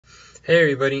Hey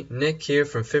everybody, Nick here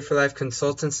from Fit for Life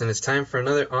Consultants, and it's time for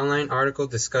another online article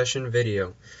discussion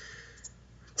video.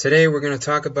 Today we're going to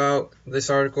talk about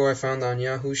this article I found on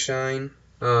Yahoo Shine.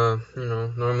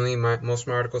 Normally most of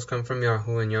my articles come from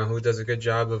Yahoo, and Yahoo does a good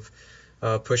job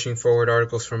of pushing forward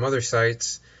articles from other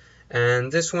sites.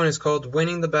 And this one is called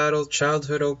Winning the Battle,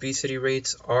 Childhood Obesity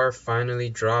Rates Are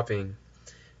Finally Dropping.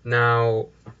 Now,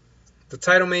 the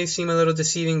title may seem a little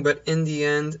deceiving, but in the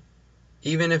end,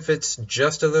 even if it's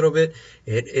just a little bit,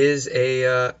 it is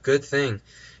a good thing.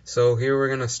 So here we're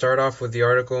going to start off with the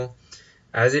article.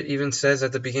 As it even says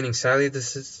at the beginning, sadly the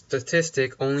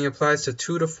statistic only applies to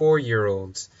 2 to 4 year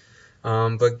olds.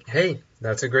 But hey,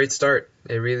 that's a great start.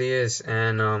 It really is.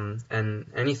 And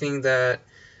anything that,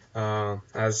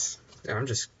 as I'm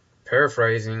just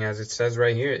paraphrasing as it says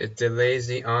right here, it delays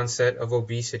the onset of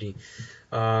obesity.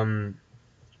 It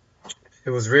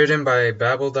was written by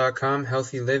Babbel.com,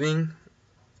 Healthy Living.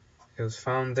 It was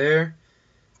found there,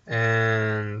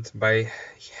 and by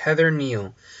Heather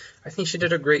Neal. I think she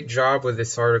did a great job with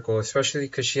this article, especially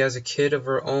because she has a kid of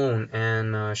her own,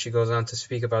 and she goes on to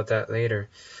speak about that later.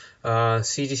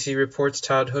 CDC reports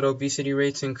childhood obesity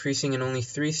rates increasing in only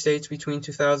 3 states between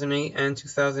 2008 and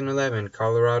 2011,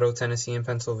 Colorado, Tennessee, and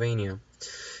Pennsylvania.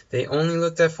 They only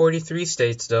looked at 43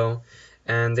 states, though,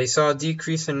 and they saw a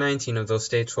decrease in 19 of those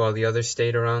states while the others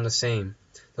stayed around the same.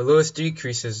 The lowest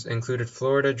decreases included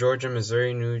Florida, Georgia,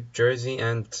 Missouri, New Jersey,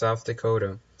 and South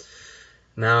Dakota.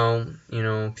 Now,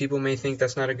 people may think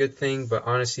that's not a good thing, but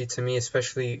honestly, to me,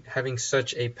 especially having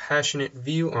such a passionate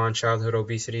view on childhood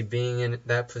obesity, being in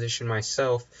that position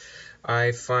myself,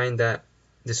 I find that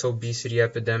this obesity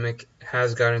epidemic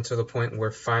has gotten to the point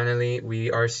where finally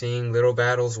we are seeing little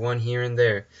battles won here and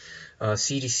there.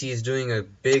 CDC is doing a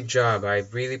big job. I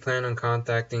really plan on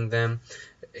contacting them,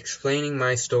 explaining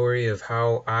my story of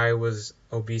how I was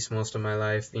obese most of my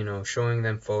life, showing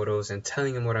them photos and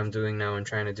telling them what I'm doing now and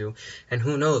trying to do. And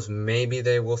who knows, maybe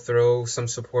they will throw some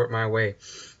support my way.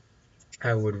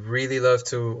 I would really love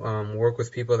to work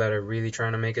with people that are really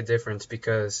trying to make a difference,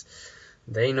 because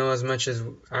they know as much as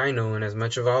I know, and as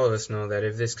much of all of us know, that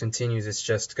if this continues, it's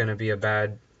just going to be a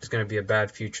bad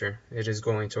future. It is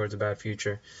going towards a bad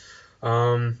future.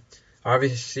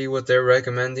 Obviously, what they're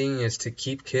recommending is to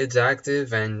keep kids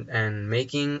active and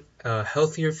making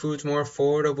healthier foods more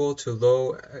affordable to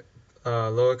low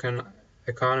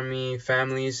economy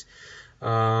families,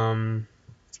 low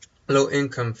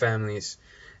income families,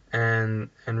 and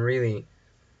really,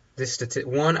 this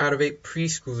 1 out of 8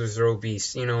 preschoolers are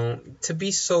obese. To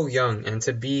be so young and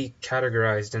to be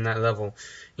categorized in that level,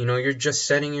 you're just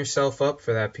setting yourself up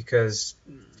for that, because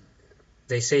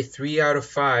they say 3 out of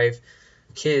 5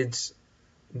 kids,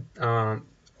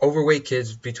 overweight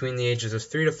kids between the ages of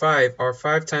 3 to 5 are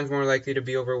 5 times more likely to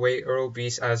be overweight or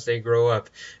obese as they grow up.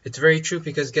 It's very true,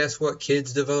 because guess what?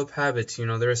 Kids develop habits.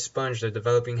 They're a sponge. They're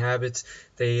developing habits.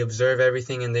 They observe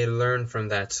everything and they learn from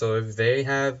that. So if they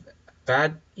have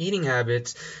bad eating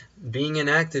habits, being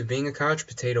inactive, being a couch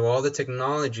potato, all the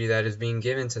technology that is being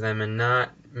given to them, and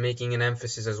not making an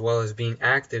emphasis as well as being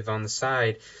active on the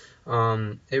side,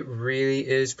 it really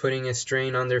is putting a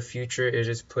strain on their future.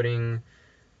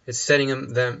 It's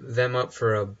setting them up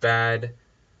for a bad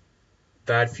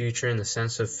future in the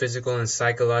sense of physical and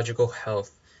psychological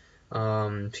health.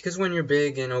 Because when you're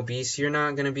big and obese, you're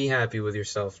not going to be happy with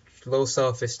yourself. Low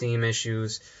self-esteem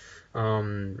issues.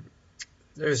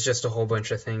 There's just a whole bunch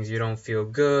of things. You don't feel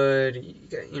good.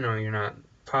 You're not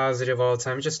positive all the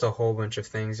time. Just a whole bunch of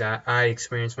things I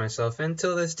experienced myself. And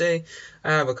till this day,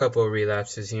 I have a couple of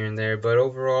relapses here and there. But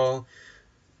overall,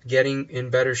 getting in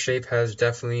better shape has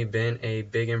definitely been a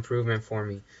big improvement for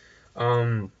me.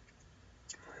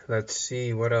 Let's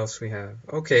see what else we have.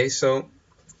 Okay, so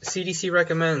CDC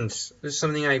recommends, this is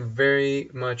something I very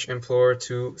much implore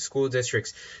to school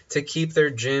districts, to keep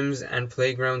their gyms and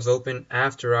playgrounds open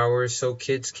after hours so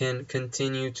kids can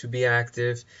continue to be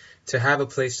active, to have a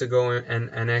place to go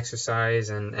and exercise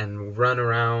and run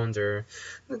around. Or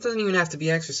it doesn't even have to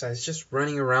be exercise, just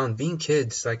running around, being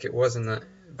kids like it was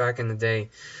back in the day.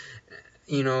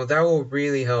 That will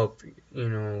really help,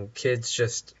 kids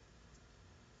just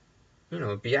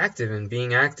be active. And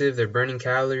being active, they're burning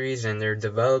calories and they're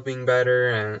developing better,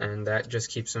 and that just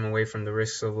keeps them away from the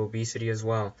risks of obesity as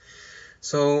well.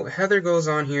 So Heather goes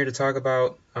on here to talk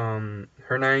about her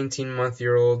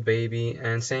 19-month-old baby,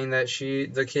 and saying that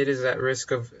the kid is at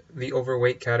risk of the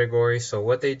overweight category. So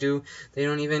what they do, they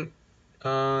don't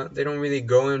really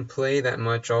go and play that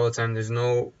much all the time. There's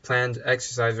no planned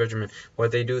exercise regimen.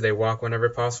 What they do, they walk whenever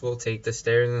possible, take the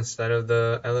stairs instead of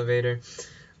the elevator.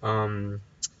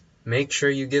 Make sure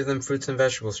you give them fruits and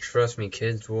vegetables. Trust me,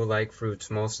 kids will like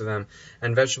fruits, most of them.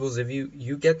 And vegetables, if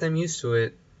you get them used to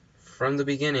it from the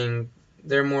beginning,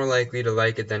 they're more likely to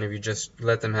like it than if you just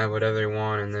let them have whatever they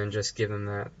want and then just give them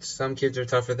that. Some kids are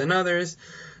tougher than others,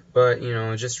 but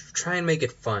just try and make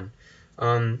it fun.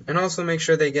 And also make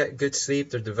sure they get good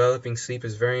sleep. Their developing sleep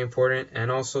is very important.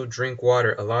 And also drink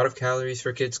water. A lot of calories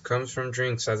for kids comes from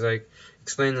drinks. As I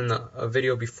explained in a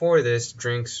video before this,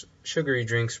 sugary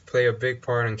drinks play a big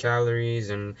part in calories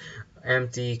and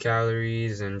empty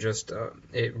calories, and just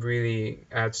it really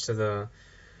adds to the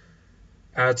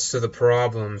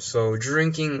problem. So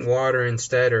drinking water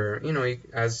instead, or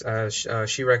as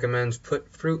she recommends,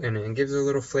 put fruit in it and gives it a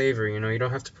little flavor. You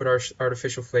don't have to put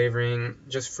artificial flavoring,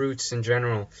 just fruits in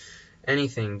general,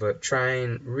 anything. But try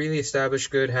and really establish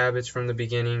good habits from the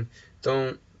beginning.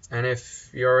 And if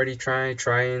you already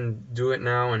try and do it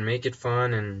now and make it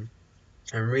fun, and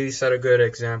really set a good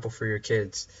example for your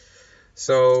kids.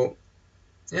 So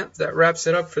yeah, that wraps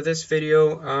it up for this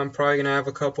video. I'm probably gonna have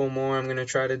a couple more I'm gonna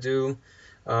try to do.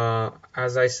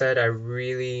 As I said, I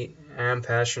really am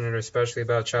passionate, especially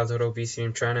about childhood obesity.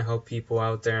 I'm trying to help people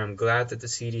out there. I'm glad that the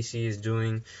CDC is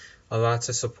doing a lot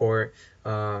to support.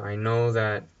 I know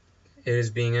that it is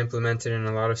being implemented in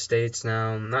a lot of states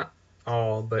now. Not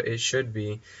all, but it should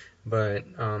be. But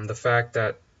the fact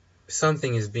that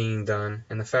something is being done,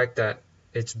 and the fact that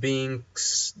it's being,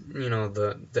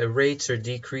 the rates are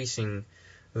decreasing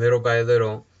little by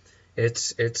little,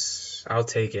 I'll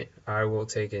take it. I will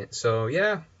take it. So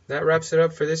yeah, that wraps it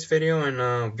up for this video,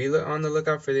 and be on the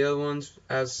lookout for the other ones.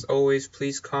 As always,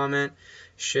 please comment,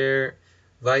 share,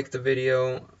 like the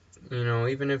video.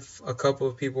 Even if a couple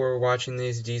of people are watching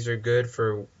these are good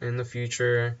for in the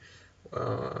future,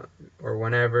 or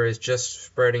whenever. It's just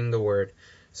spreading the word.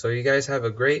 So you guys have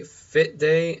a great fit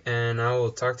day, and I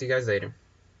will talk to you guys later.